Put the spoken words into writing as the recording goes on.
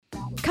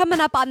Coming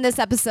up on this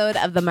episode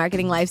of the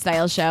Marketing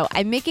Lifestyle Show,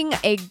 I'm making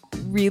a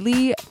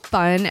really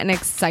fun and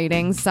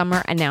exciting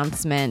summer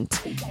announcement.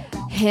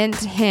 Hint,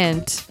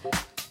 hint,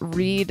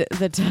 read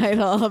the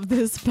title of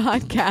this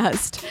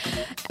podcast.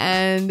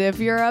 And if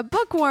you're a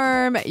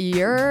bookworm,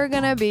 you're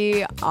going to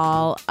be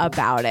all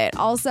about it.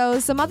 Also,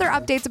 some other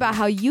updates about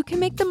how you can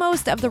make the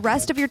most of the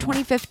rest of your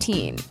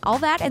 2015. All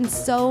that and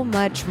so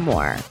much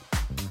more.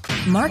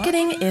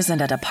 Marketing isn't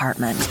a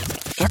department.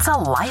 It's a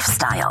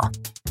lifestyle.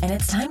 And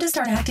it's time to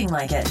start acting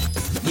like it.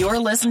 You're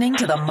listening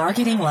to the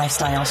Marketing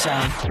Lifestyle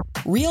Show.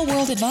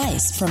 Real-world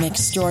advice from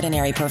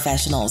extraordinary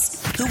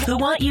professionals who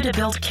want you to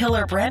build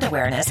killer brand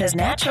awareness as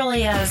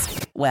naturally as,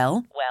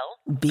 well,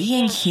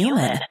 being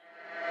human.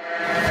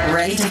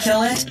 Ready to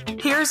kill it?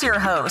 Here's your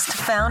host,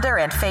 founder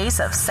and face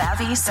of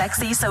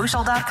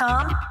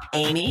SavvySexySocial.com,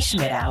 Amy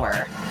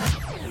Schmidauer.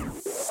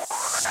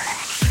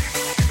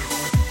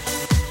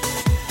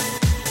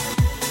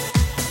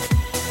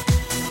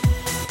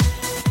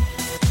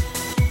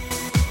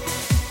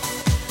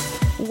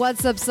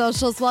 What's up,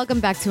 socials? Welcome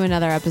back to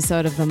another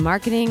episode of the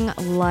Marketing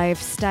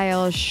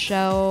Lifestyle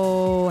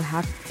Show.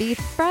 Happy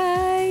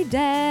Friday.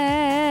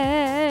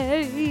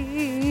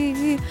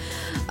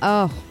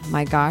 Oh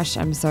my gosh,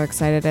 I'm so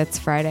excited. It's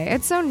Friday.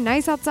 It's so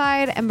nice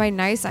outside. And by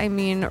nice, I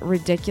mean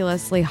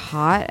ridiculously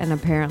hot. And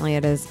apparently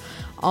it is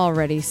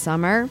already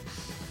summer.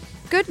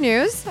 Good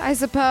news, I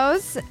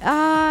suppose.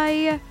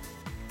 I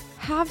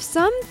have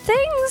some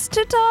things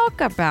to talk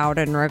about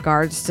in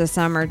regards to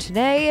summer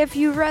today if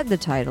you read the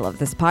title of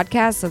this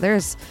podcast, so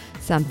there's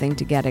something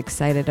to get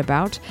excited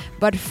about.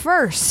 But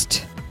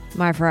first,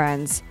 my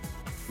friends,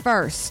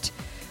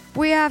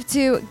 we have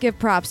to give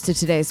props to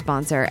today's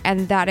sponsor,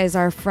 and that is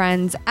our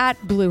friends at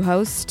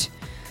Bluehost.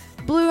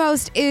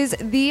 Bluehost is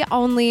the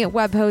only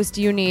web host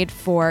you need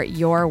for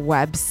your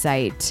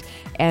website,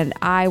 and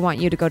I want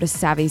you to go to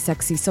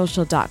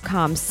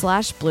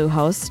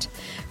SavvySexySocial.com/Bluehost.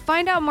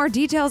 Find out more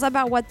details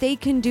about what they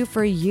can do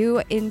for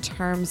you in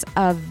terms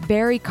of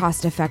very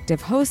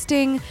cost-effective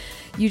hosting.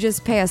 You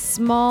just pay a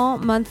small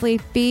monthly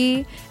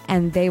fee,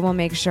 and they will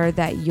make sure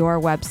that your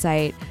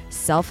website,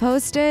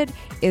 self-hosted,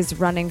 is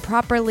running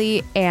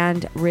properly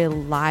and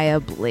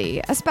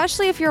reliably,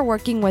 especially if you're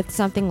working with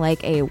something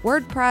like a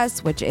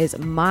WordPress, which is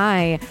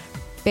my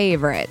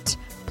favorite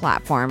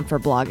platform for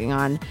blogging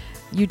on.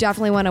 You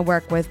definitely want to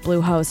work with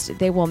Bluehost.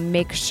 They will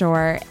make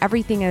sure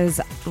everything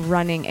is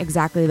running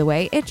exactly the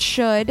way it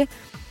should,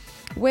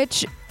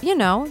 which, you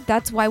know,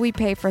 that's why we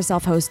pay for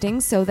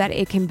self-hosting, so that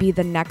it can be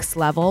the next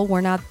level.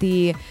 We're not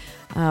the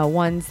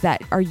ones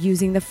that are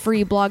using the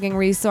free blogging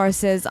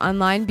resources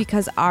online,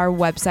 because our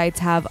websites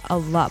have a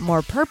lot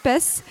more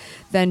purpose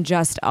than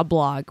just a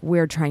blog.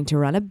 We're trying to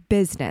run a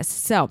business.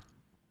 So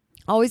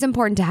always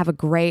important to have a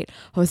great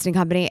hosting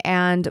company,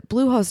 and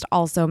Bluehost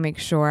also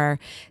makes sure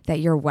that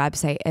your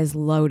website is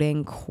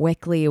loading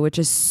quickly, which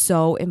is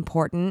so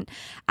important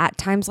at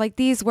times like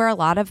these where a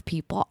lot of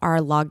people are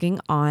logging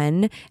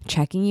on,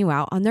 checking you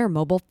out on their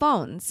mobile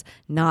phones.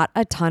 Not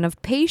a ton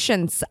of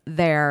patience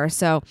there.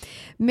 So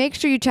make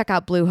sure you check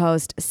out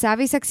Bluehost,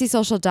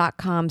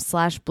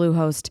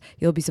 SavvySexySocial.com/Bluehost.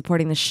 You'll be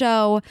supporting the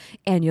show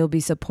and you'll be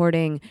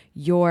supporting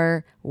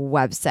your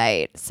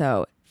website.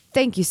 So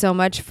thank you so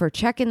much for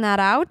checking that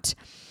out.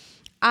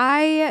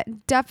 I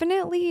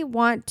definitely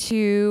want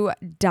to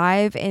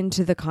dive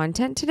into the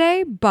content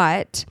today,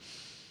 but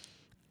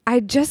I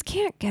just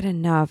can't get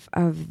enough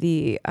of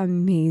the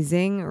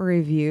amazing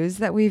reviews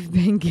that we've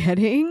been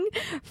getting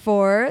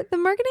for the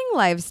Marketing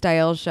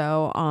Lifestyle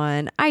Show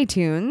on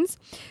iTunes.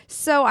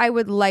 So I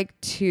would like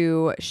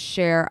to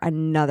share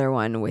another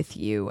one with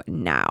you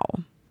now.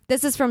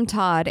 This is from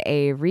Todd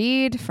A.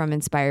 Reed from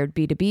Inspired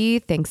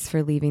B2B. Thanks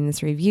for leaving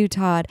this review,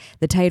 Todd.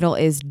 The title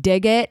is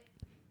Dig It,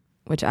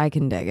 which I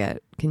can dig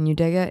it. Can you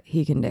dig it?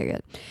 He can dig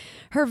it.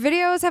 Her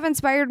videos have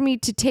inspired me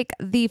to take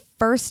the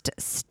first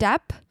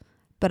step,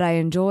 but I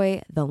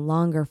enjoy the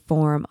longer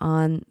form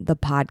on the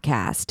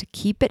podcast.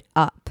 Keep it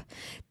up.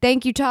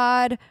 Thank you,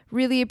 Todd.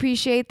 Really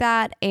appreciate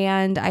that.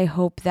 And I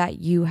hope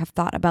that you have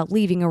thought about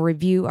leaving a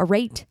review, a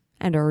rate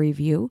and a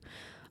review.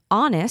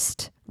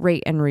 Honest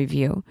rate and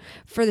review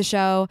for the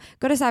show.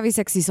 Go to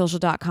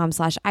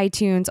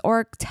SavvySexySocial.com/iTunes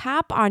or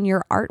tap on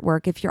your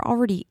artwork if you're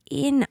already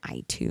in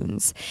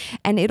iTunes,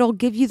 and it'll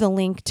give you the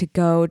link to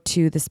go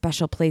to the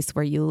special place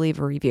where you leave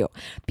a review,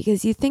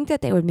 because you think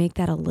that they would make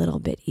that a little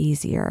bit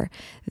easier.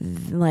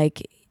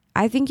 Like,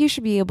 I think you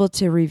should be able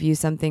to review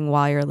something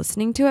while you're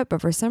listening to it,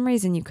 but for some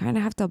reason you kind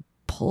of have to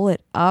pull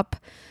it up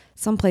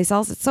someplace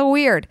else. It's so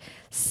weird.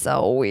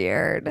 So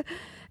weird.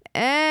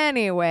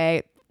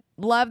 Anyway,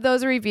 love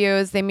those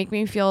reviews. They make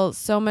me feel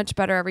so much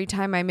better every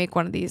time I make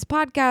one of these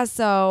podcasts.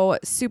 So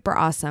super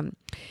awesome.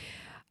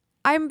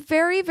 I'm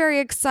very, very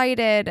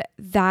excited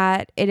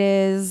that it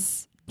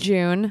is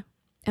June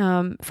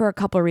for a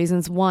couple of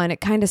reasons. One,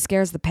 it kind of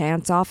scares the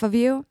pants off of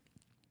you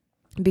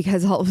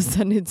because all of a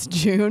sudden it's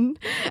June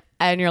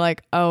and you're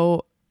like,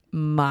 oh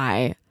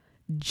my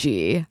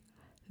gee,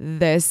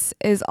 this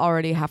is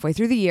already halfway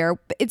through the year.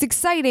 It's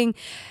exciting.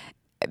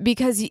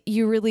 because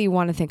you really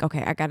want to think,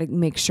 okay, I got to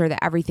make sure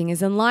that everything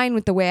is in line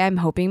with the way I'm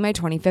hoping my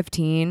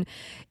 2015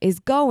 is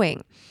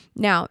going.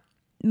 Now,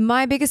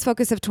 my biggest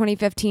focus of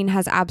 2015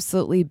 has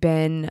absolutely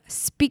been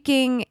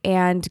speaking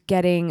and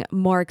getting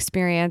more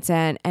experience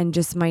and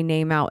just my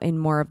name out in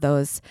more of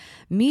those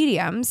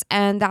mediums.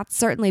 And that's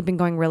certainly been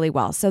going really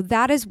well. So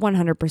that is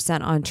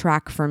 100% on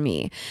track for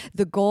me.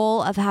 The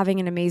goal of having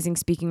an amazing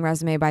speaking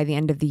resume by the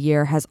end of the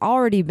year has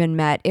already been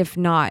met. If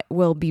not,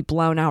 will be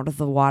blown out of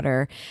the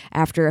water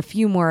after a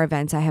few more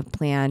events I have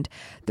planned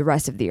the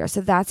rest of the year.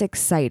 So that's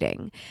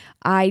exciting.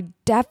 I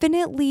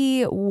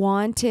definitely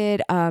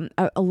wanted a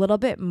little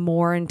bit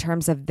more in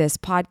terms of this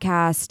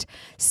podcast.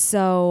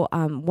 So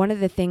one of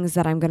the things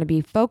that I'm going to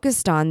be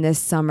focused on this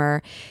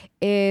summer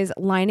is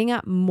lining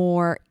up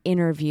more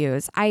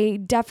interviews.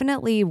 I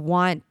definitely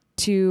want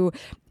to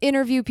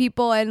interview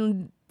people,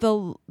 and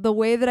the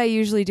way that I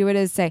usually do it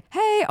is say,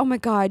 hey, oh my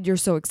God, you're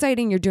so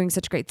exciting. You're doing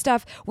such great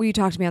stuff. Will you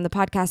talk to me on the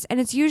podcast? And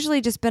it's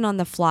usually just been on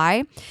the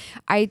fly.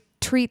 I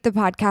treat the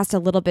podcast a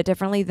little bit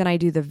differently than I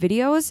do the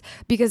videos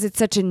because it's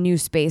such a new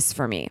space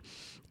for me.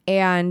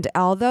 And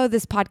although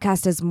this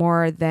podcast is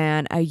more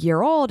than a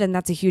year old, and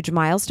that's a huge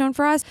milestone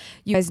for us,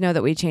 you guys know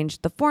that we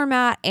changed the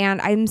format,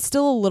 and I'm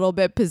still a little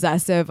bit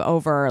possessive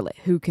over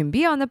who can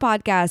be on the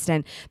podcast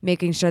and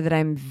making sure that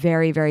I'm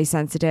very, very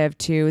sensitive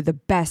to the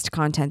best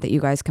content that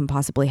you guys can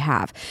possibly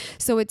have.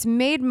 So it's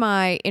made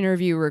my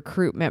interview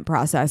recruitment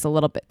process a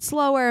little bit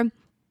slower,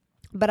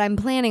 but I'm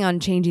planning on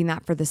changing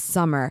that for the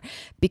summer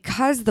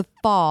because the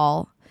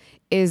fall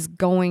is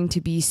going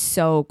to be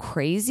so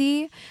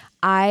crazy.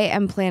 I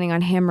am planning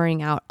on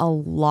hammering out a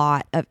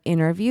lot of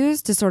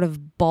interviews to sort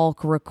of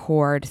bulk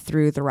record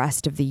through the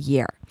rest of the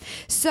year.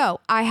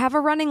 So I have a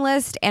running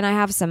list and I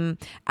have some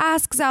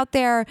asks out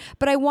there,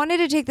 but I wanted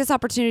to take this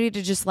opportunity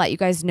to just let you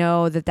guys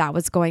know that that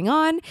was going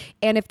on.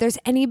 And if there's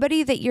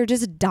anybody that you're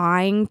just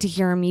dying to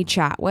hear me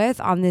chat with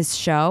on this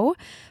show,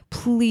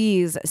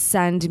 please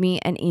send me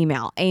an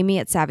email,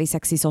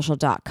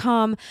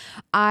 amy@savvysexysocial.com.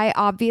 I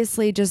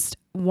obviously just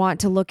want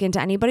to look into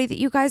anybody that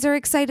you guys are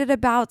excited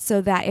about so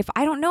that if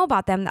I don't know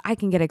about them, I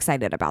can get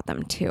excited about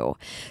them too.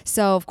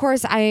 So of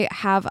course I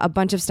have a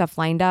bunch of stuff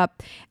lined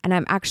up, and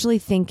I'm actually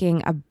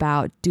thinking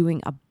about doing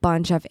a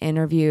bunch of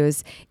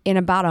interviews in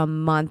about a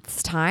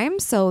month's time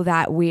so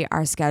that we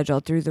are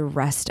scheduled through the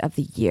rest of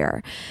the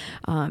year.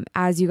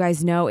 As you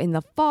guys know, in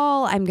the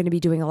fall, I'm going to be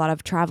doing a lot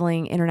of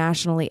traveling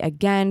internationally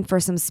again for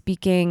some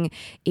speaking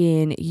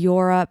in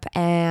Europe.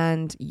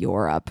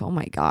 Oh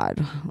my God,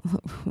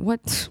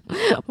 what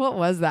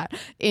was that?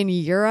 In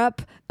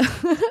Europe.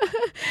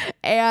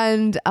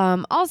 And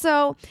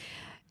also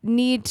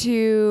need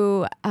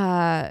to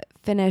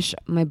finish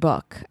my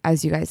book.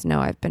 As you guys know,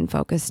 I've been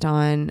focused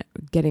on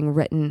getting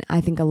written. I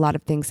think a lot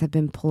of things have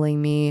been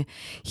pulling me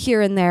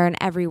here and there and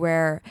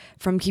everywhere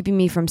from keeping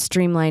me from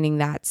streamlining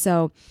that.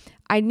 So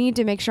I need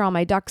to make sure all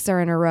my ducks are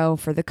in a row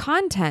for the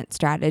content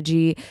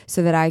strategy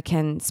so that I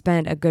can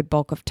spend a good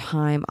bulk of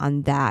time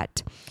on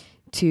that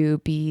to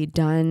be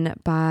done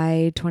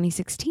by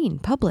 2016,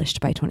 published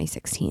by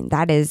 2016.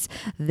 That is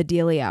the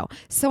dealio.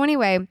 So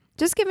anyway,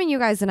 just giving you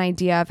guys an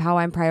idea of how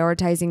I'm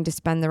prioritizing to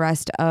spend the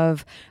rest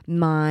of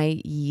my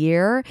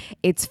year.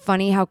 It's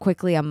funny how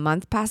quickly a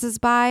month passes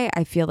by.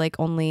 I feel like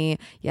only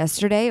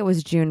yesterday it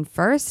was June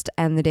 1st,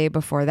 and the day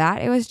before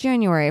that it was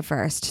January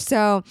 1st.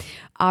 So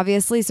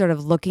obviously sort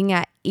of looking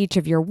at each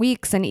of your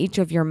weeks and each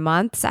of your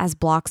months as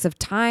blocks of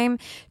time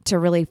to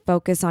really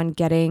focus on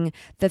getting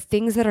the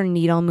things that are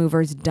needle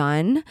movers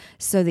done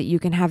so that you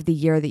can have the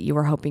year that you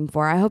were hoping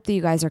for. I hope that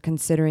you guys are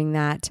considering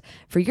that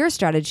for your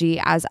strategy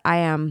as I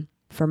am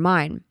for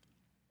mine.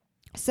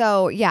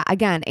 So yeah,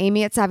 again,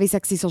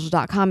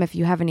 amy@savvysexysocial.com if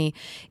you have any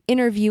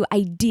interview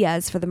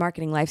ideas for the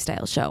Marketing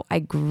Lifestyle Show. I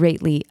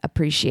greatly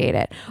appreciate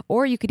it.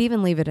 Or you could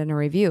even leave it in a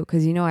review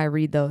because you know I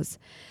read those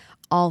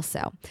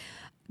also.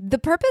 The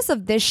purpose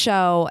of this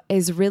show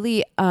is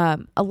really a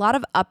lot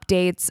of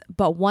updates,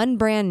 but one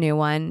brand new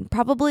one,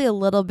 probably a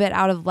little bit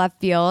out of left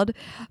field,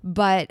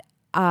 but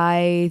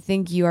I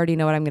think you already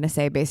know what I'm going to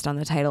say based on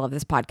the title of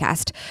this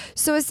podcast.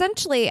 So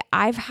essentially,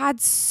 I've had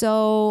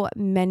so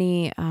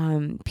many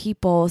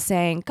people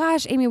saying,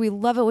 gosh, Amy, we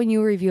love it when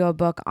you review a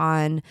book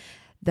on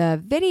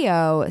the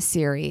video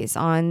series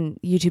on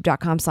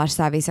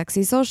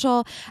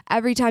youtube.com/savvysexysocial.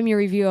 Every time you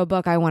review a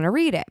book, I want to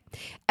read it.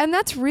 And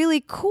that's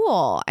really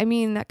cool. I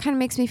mean, that kind of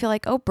makes me feel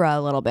like Oprah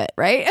a little bit,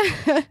 right?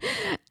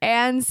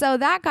 And so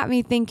that got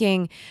me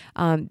thinking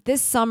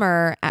this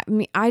summer,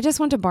 I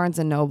just went to Barnes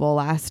 & Noble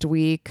last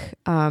week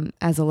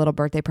as a little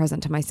birthday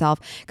present to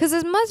myself. Because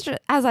as much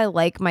as I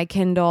like my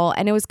Kindle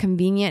and it was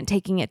convenient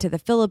taking it to the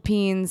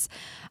Philippines,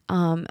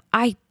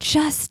 I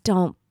just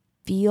don't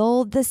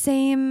feel the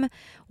same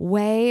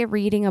way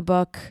reading a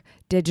book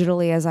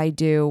digitally as I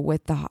do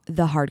with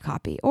the hard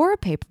copy or a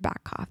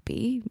paperback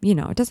copy. You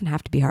know, it doesn't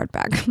have to be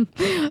hardback.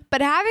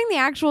 But having the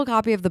actual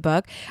copy of the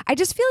book, I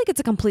just feel like it's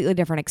a completely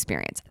different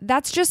experience.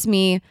 That's just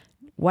me.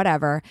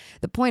 whatever.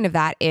 The point of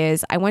that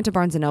is I went to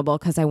Barnes & Noble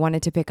because I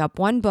wanted to pick up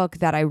one book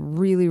that I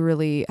really,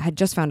 really had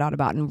just found out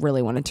about and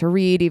really wanted to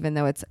read, even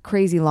though it's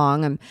crazy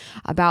long. I'm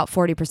about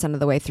 40% of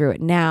the way through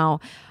it now.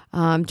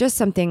 Just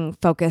something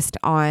focused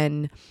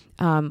on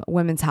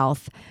women's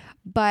health.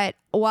 But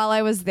while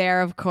I was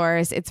there, of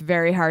course, it's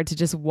very hard to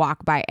just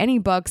walk by any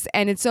books.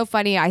 And it's so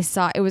funny.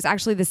 It was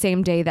actually the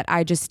same day that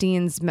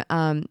iJustine's,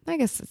 I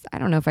guess, I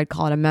don't know if I'd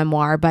call it a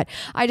memoir, but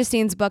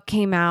iJustine's book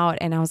came out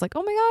and I was like,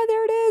 oh my God,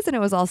 there it is. And it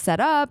was all set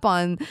up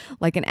on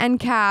like an end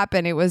cap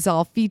and it was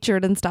all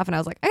featured and stuff. And I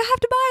was like, I have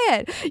to buy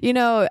it. You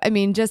know, I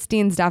mean,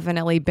 Justine's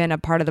definitely been a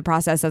part of the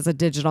process as a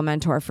digital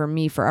mentor for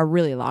me for a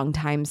really long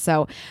time.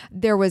 So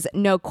there was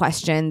no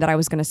question that I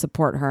was going to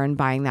support her in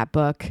buying that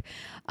book.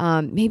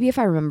 Maybe if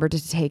I remember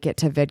to take it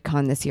to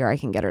VidCon this year, I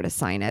can get her to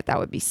sign it. That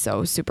would be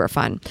so super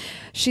fun.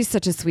 She's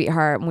such a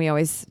sweetheart and we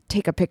always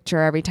take a picture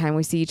every time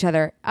we see each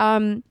other.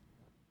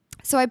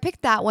 So I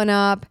picked that one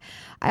up.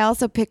 I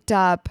also picked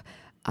up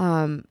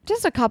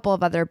just a couple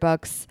of other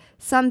books,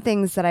 some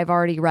things that I've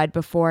already read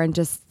before and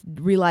just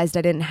realized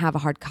I didn't have a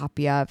hard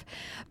copy of.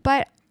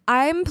 But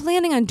I'm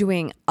planning on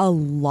doing a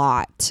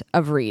lot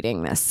of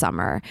reading this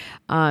summer.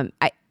 I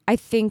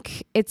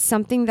think it's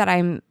something that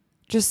I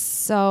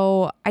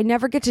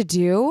never get to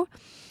do.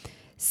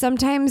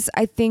 Sometimes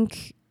I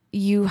think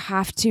you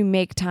have to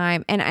make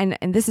time. And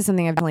this is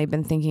something I've definitely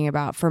been thinking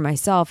about for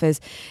myself is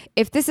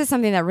if this is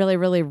something that really,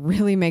 really,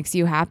 really makes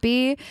you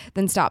happy,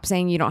 then stop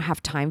saying you don't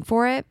have time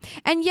for it.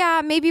 And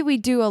yeah, maybe we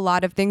do a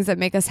lot of things that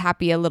make us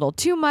happy a little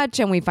too much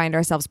and we find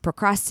ourselves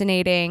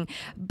procrastinating,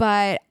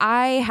 but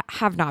I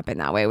have not been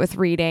that way with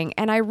reading.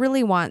 And I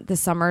really want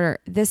this summer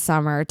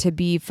to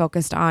be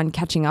focused on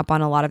catching up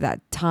on a lot of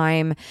that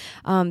time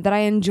that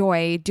I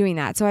enjoy doing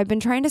that. So I've been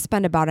trying to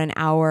spend about an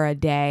hour a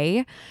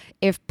day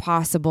if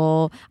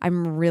possible.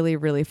 I'm really,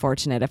 really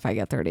fortunate if I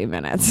get 30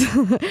 minutes,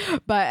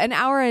 but an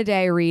hour a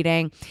day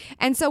reading.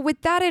 And so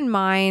with that in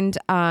mind,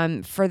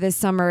 for this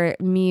summer,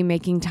 me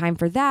making time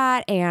for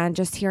that and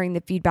just hearing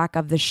the feedback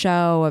of the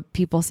show of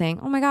people saying,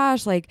 oh my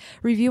gosh, like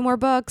review more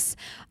books.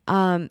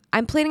 I'm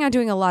planning on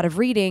doing a lot of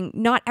reading.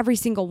 Not every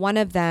single one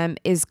of them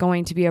is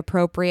going to be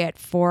appropriate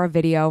for a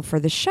video for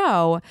the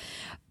show,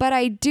 but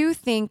I do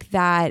think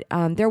that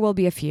there will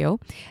be a few.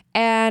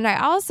 And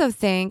I also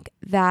think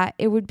that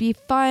it would be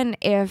fun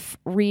if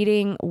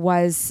reading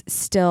was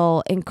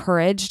still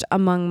encouraged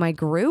among my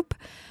group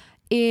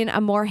in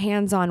a more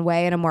hands-on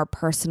way, in a more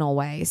personal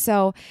way.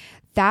 So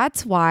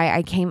that's why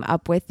I came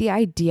up with the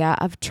idea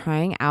of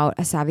trying out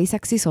a Savvy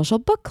Sexy Social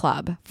book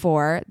club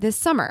for this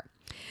summer.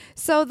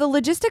 So the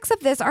logistics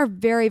of this are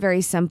very,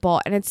 very simple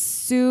and it's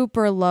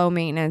super low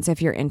maintenance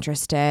if you're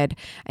interested.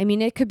 I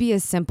mean, it could be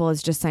as simple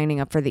as just signing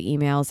up for the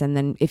emails and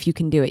then if you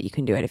can do it, you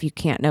can do it. If you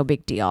can't, no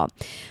big deal.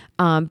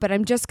 But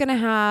I'm just going to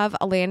have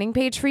a landing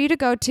page for you to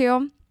go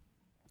to,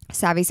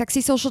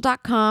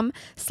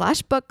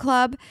 savvysexysocial.com/book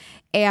club.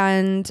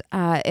 And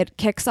it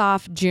kicks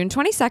off June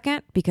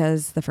 22nd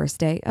because the first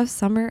day of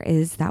summer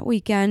is that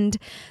weekend,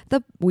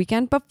 the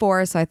weekend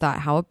before. So I thought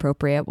how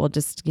appropriate. We'll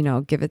just,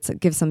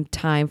 give some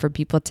time for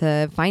people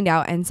to find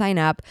out and sign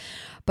up.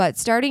 But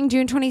starting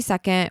June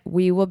 22nd,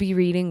 we will be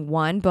reading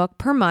one book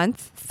per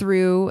month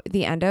through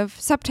the end of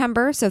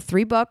September. So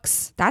 3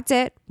 books. That's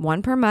it.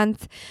 1 per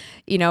month.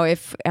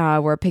 If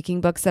we're picking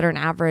books that are an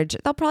average,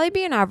 they'll probably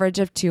be an average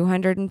of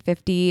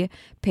 250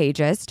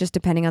 pages, just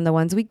depending on the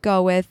ones we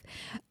go with.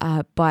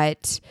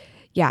 But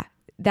yeah,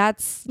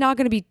 that's not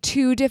going to be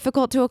too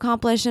difficult to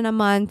accomplish in a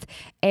month.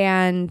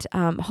 And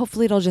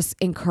hopefully it'll just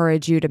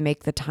encourage you to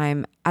make the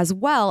time as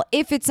well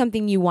if it's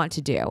something you want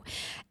to do.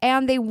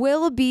 And they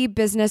will be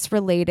business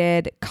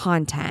related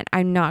content.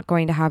 I'm not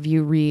going to have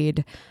you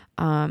read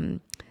The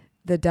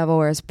Devil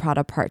Wears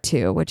Prada Part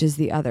 2, which is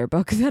the other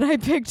book that I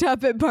picked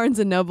up at Barnes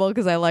 & Noble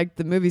because I liked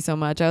the movie so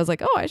much. I was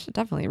like, oh, I should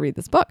definitely read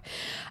this book.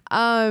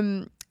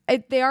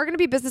 They are going to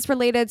be business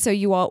related, so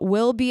you all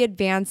will be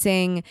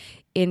advancing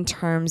in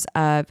terms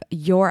of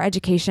your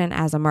education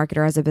as a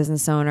marketer, as a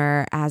business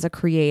owner, as a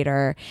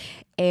creator.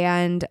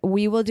 And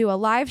we will do a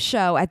live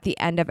show at the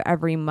end of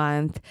every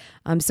month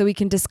so we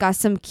can discuss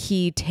some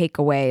key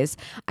takeaways.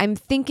 I'm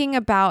thinking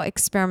about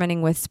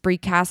experimenting with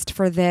Spreecast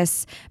for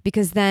this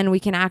because then we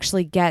can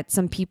actually get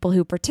some people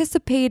who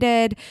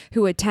participated,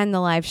 who attend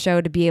the live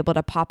show to be able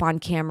to pop on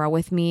camera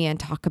with me and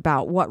talk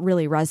about what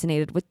really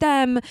resonated with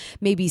them,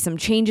 maybe some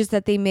changes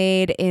that they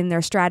made in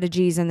their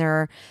strategies and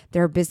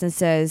their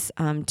businesses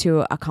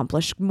to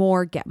accomplish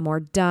more, get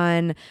more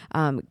done,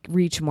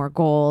 reach more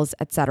goals,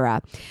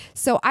 etc.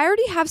 So I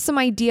already have some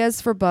ideas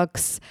for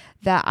books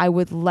that I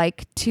would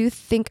like to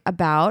think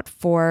about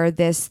for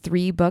this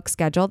 3-book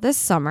schedule this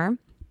summer.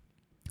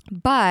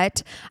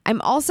 But I'm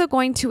also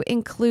going to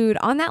include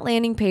on that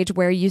landing page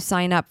where you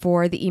sign up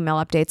for the email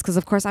updates, because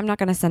of course I'm not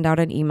going to send out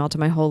an email to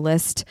my whole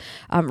list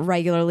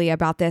regularly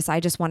about this. I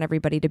just want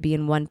everybody to be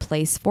in one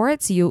place for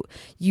it. So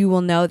you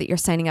will know that you're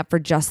signing up for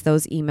just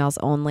those emails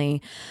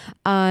only.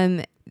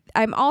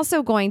 I'm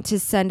also going to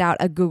send out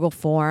a Google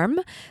form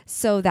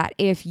so that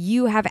if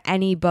you have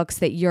any books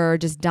that you're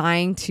just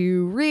dying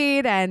to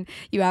read and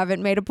you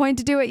haven't made a point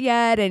to do it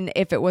yet, and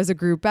if it was a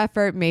group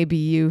effort, maybe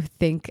you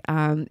think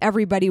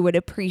everybody would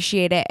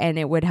appreciate it and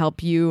it would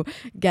help you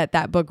get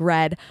that book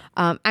read.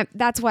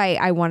 That's why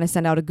I want to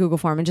send out a Google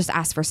form and just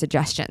ask for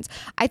suggestions.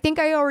 I think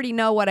I already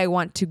know what I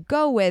want to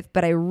go with,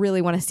 but I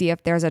really want to see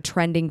if there's a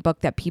trending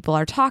book that people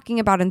are talking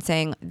about and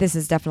saying, this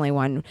is definitely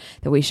one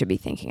that we should be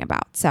thinking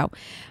about. So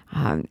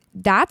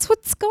that's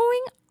what's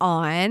going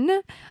on.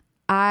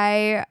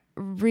 I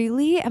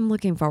really am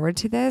looking forward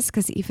to this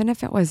because even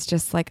if it was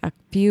just like a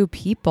few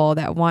people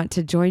that want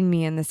to join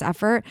me in this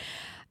effort,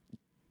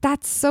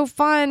 that's so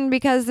fun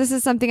because this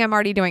is something I'm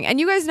already doing.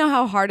 And you guys know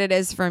how hard it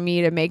is for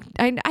me to make.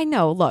 I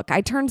know, look, I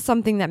turned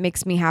something that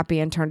makes me happy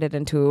and turned it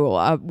into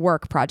a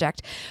work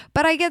project,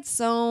 but I get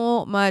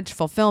so much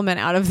fulfillment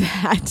out of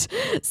that.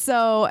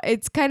 So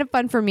it's kind of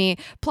fun for me.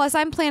 Plus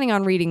I'm planning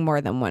on reading more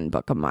than one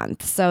book a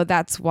month. So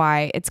that's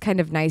why it's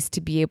kind of nice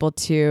to be able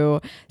to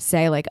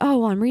say like, oh,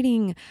 well, I'm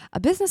reading a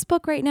business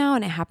book right now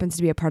and it happens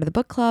to be a part of the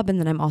book club. And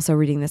then I'm also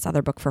reading this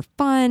other book for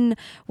fun,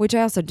 which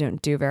I also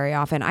don't do very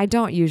often. I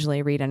don't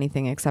usually read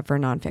anything except for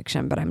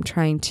nonfiction, but I'm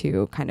trying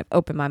to kind of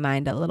open my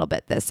mind a little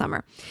bit this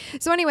summer.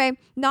 So anyway,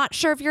 not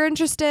sure if you're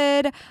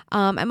interested.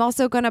 I'm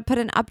also going to put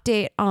an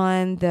update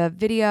on the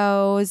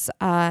videos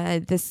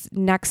this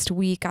next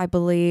week, I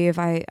believe.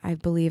 I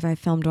believe I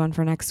filmed one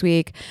for next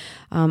week.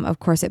 Of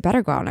course, it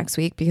better go out next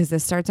week because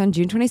this starts on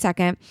June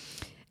 22nd.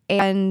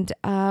 And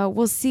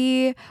we'll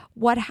see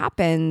what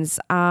happens.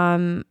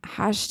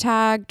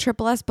 Hashtag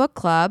Triple S Book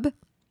Club.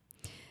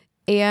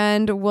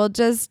 And we'll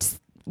just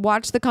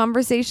watch the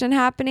conversation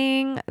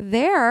happening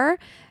there.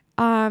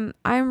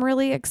 I'm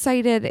really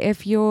excited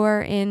if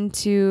you're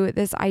into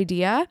this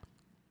idea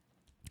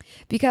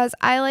because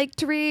I like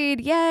to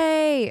read.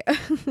 Yay!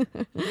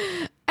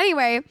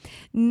 Anyway,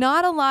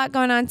 not a lot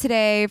going on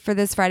today for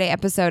this Friday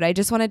episode. I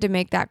just wanted to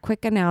make that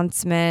quick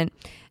announcement.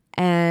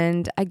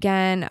 And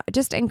again,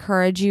 just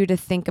encourage you to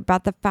think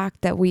about the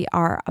fact that we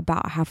are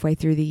about halfway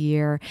through the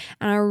year.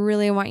 And I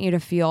really want you to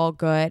feel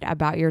good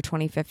about your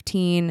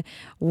 2015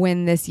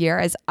 when this year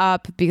is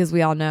up, because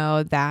we all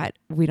know that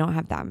we don't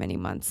have that many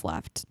months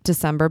left.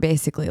 December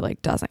basically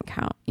like doesn't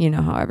count. You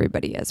know how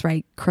everybody is,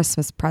 right?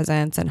 Christmas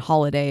presents and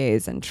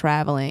holidays and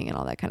traveling and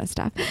all that kind of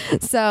stuff.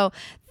 So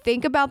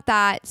think about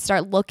that.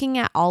 Start looking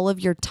at all of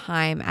your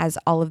time as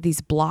all of these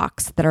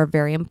blocks that are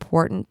very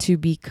important to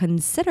be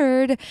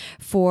considered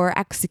for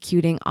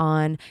executing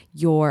on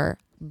your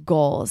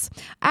goals.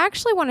 I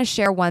actually want to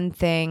share one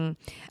thing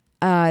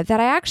that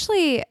I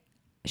actually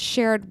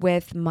shared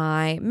with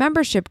my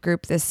membership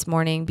group this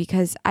morning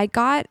because I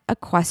got a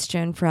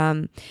question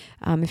from,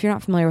 if you're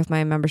not familiar with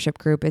my membership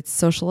group, it's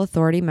Social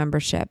Authority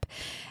Membership.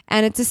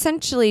 And it's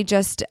essentially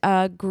just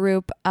a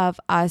group of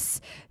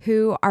us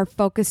who are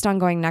focused on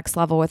going next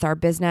level with our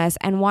business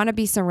and want to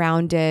be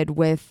surrounded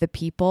with the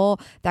people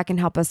that can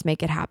help us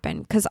make it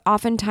happen. Because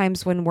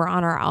oftentimes when we're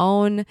on our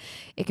own,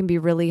 it can be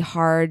really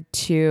hard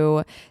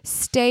to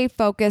stay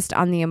focused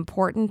on the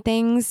important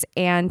things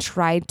and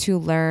try to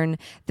learn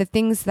the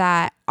things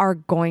that are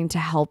going to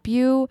help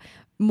you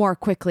more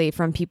quickly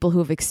from people who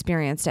have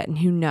experienced it and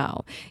who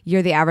know.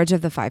 You're the average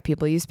of the 5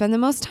 people you spend the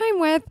most time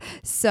with.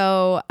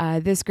 So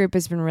this group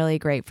has been really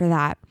great for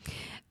that.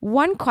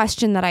 One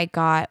question that I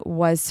got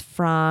was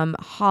from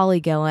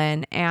Holly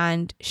Gillen,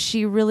 and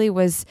she really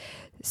was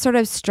sort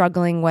of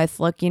struggling with,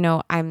 look, you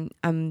know, I'm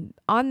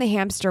on the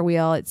hamster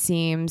wheel, it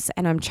seems,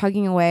 and I'm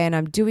chugging away and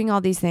I'm doing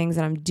all these things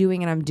and I'm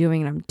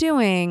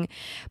doing,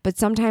 but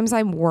sometimes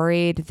I'm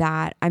worried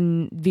that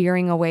I'm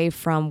veering away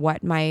from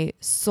what my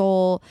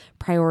sole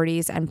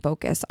priorities and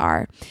focus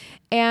are.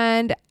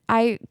 And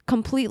I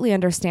completely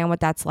understand what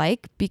that's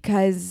like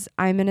because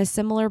I'm in a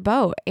similar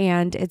boat,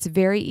 and it's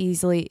very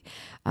easy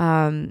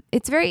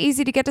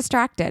to get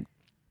distracted.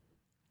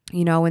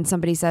 You know, when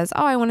somebody says,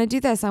 oh, I want to do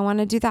this, I want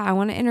to do that, I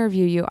want to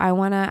interview you, I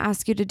want to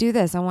ask you to do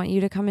this, I want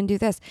you to come and do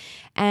this.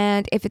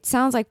 And if it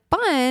sounds like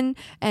fun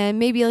and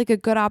maybe like a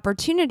good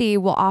opportunity,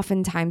 we'll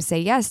oftentimes say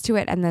yes to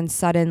it. And then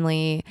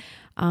suddenly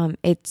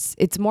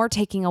it's more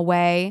taking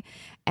away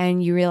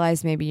and you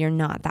realize maybe you're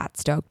not that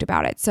stoked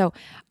about it. So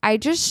I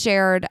just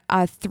shared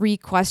a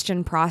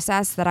 3-question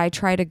process that I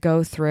try to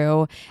go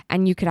through,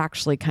 and you could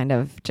actually kind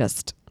of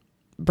just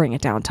bring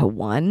it down to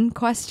 1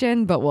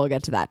 question, but we'll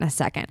get to that in a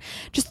second.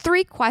 Just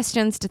 3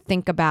 questions to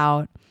think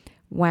about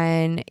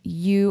when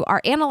you are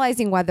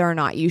analyzing whether or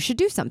not you should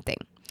do something.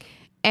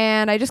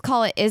 And I just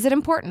call it, is it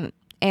important?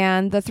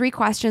 And the 3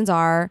 questions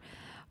are,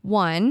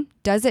 1,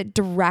 does it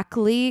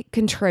directly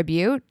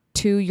contribute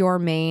to your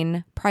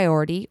main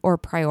priority or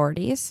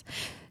priorities?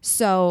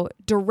 So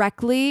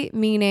directly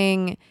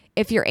meaning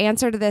if your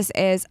answer to this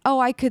is, oh,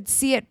 I could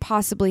see it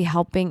possibly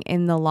helping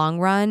in the long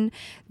run,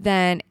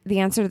 then the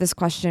answer to this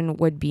question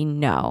would be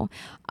no.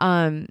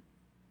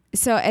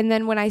 So, and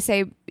then when I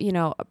say, you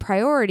know, a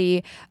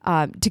priority,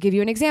 to give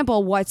you an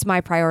example, what's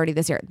my priority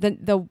this year?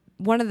 The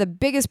one of the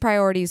biggest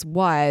priorities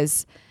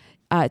was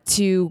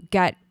to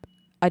get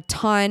a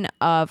ton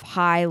of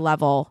high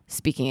level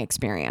speaking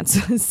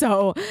experience.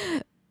 So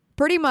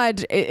pretty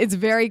much it's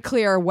very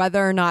clear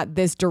whether or not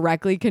this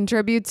directly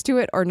contributes to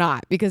it or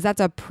not, because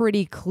that's a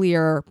pretty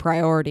clear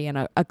priority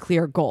and a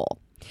clear goal.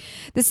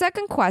 The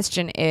second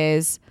question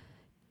is,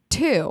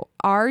 2,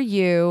 are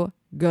you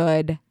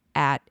good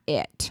at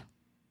it?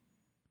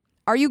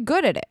 Are you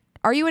good at it?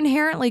 Are you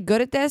inherently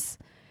good at this?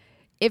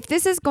 If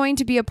this is going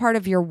to be a part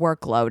of your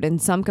workload in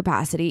some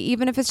capacity,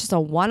 even if it's just a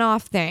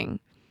one-off thing,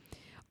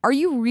 are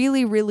you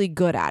really, really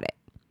good at it?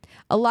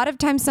 A lot of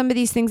times, some of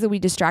these things that we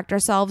distract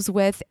ourselves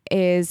with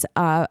is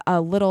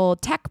a little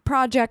tech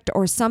project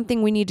or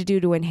something we need to do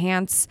to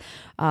enhance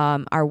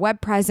our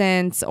web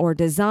presence or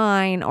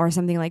design or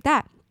something like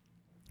that,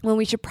 when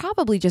we should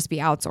probably just be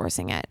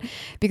outsourcing it.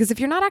 Because if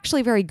you're not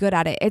actually very good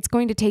at it, it's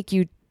going to take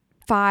you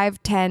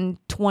 5, 10,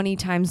 20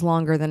 times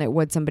longer than it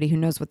would somebody who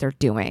knows what they're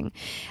doing.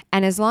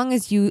 And as long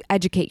as you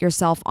educate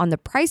yourself on the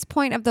price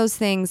point of those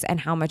things and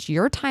how much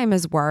your time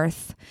is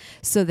worth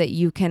so that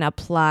you can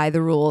apply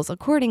the rules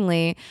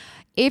accordingly,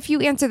 if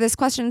you answer this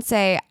question and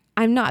say,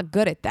 I'm not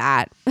good at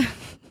that,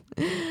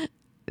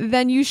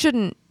 then you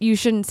shouldn't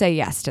say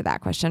yes to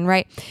that question,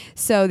 right?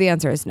 So the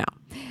answer is no.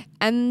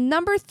 And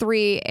number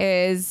 3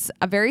 is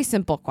a very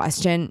simple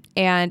question.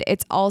 And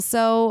it's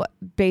also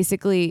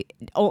basically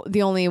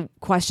the only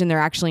question there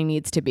actually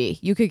needs to be.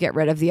 You could get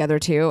rid of the other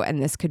 2,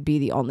 and this could be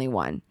the only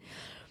one.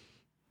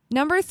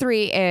 Number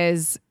 3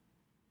 is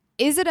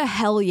it a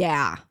hell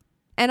yeah?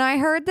 And I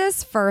heard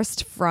this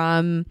first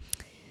from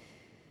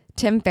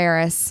Tim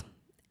Ferriss,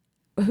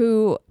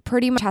 who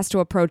pretty much has to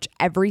approach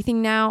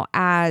everything now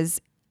as,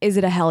 is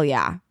it a hell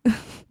yeah?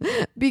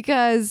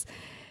 Because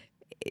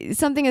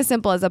something as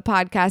simple as a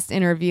podcast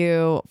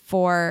interview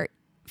for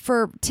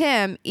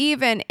Tim,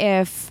 even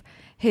if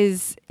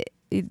his,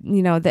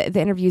 the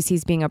interviews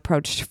he's being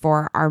approached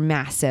for are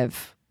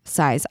massive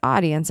size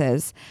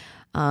audiences,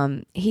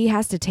 he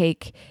has to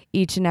take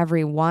each and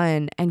every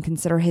one and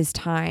consider his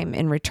time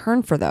in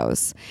return for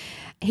those.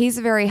 He's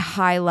a very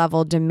high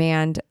level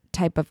demand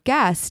type of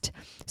guest.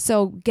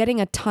 So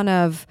getting a ton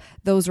of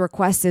those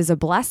requests is a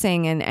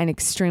blessing and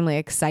extremely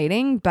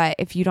exciting. But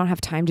if you don't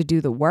have time to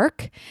do the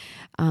work,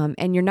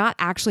 and you're not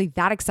actually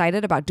that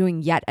excited about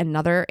doing yet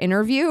another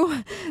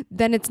interview,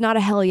 then it's not a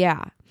hell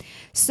yeah.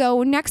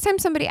 So next time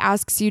somebody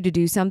asks you to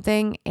do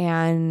something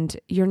and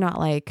you're not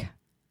like,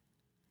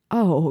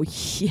 oh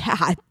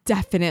yeah,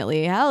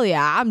 definitely, hell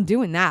yeah, I'm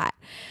doing that,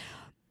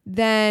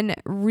 then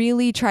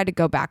really try to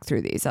go back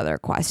through these other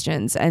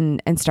questions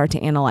and start to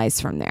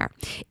analyze from there.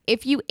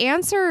 If you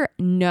answer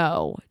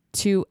no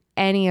to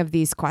any of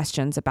these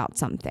questions about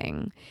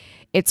something,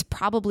 it's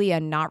probably a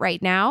not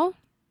right now,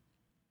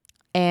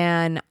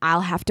 and I'll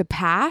have to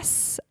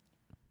pass,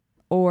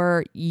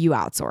 or you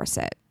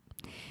outsource it.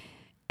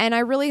 And I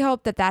really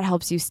hope that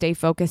helps you stay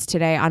focused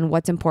today on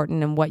what's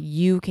important and what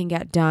you can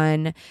get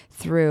done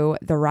through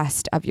the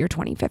rest of your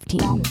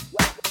 2015.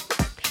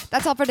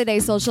 That's all for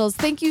today's socials.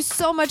 Thank you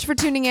so much for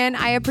tuning in.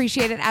 I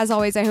appreciate it. As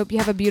always, I hope you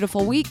have a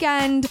beautiful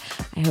weekend.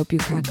 I hope you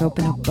crack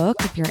open a book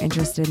if you're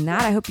interested in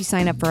that. I hope you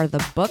sign up for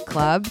the book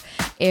club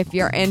if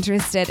you're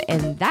interested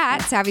in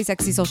that.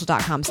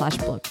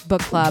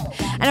 SavvySexySocial.com/book club.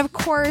 And of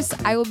course,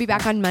 I will be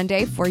back on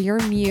Monday for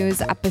your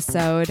Muse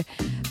episode.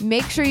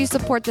 Make sure you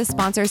support the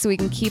sponsor so we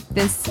can keep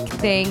this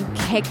thing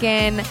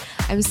kicking.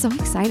 I'm so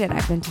excited.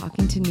 I've been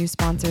talking to new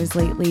sponsors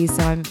lately,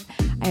 so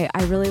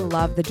I really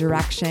love the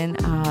direction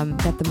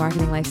that the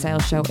Marketing Lifestyle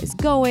Show is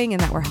going,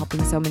 and that we're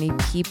helping so many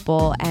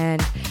people,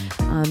 and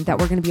that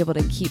we're going to be able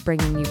to keep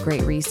bringing you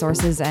great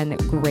resources and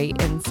great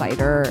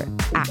insider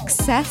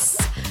access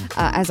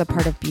as a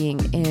part of being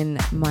in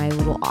my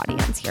little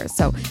audience here.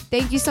 So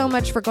thank you so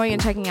much for going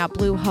and checking out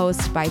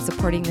Bluehost by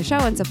supporting the show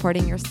and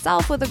supporting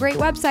yourself with a great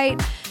website,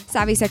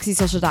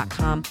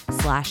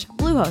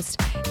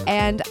 SavvySexySocial.com/Bluehost.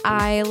 And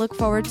I look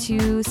forward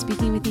to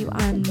speaking with you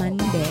on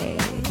Monday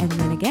and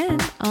then again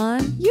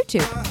on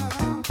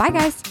YouTube. Bye,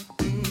 guys.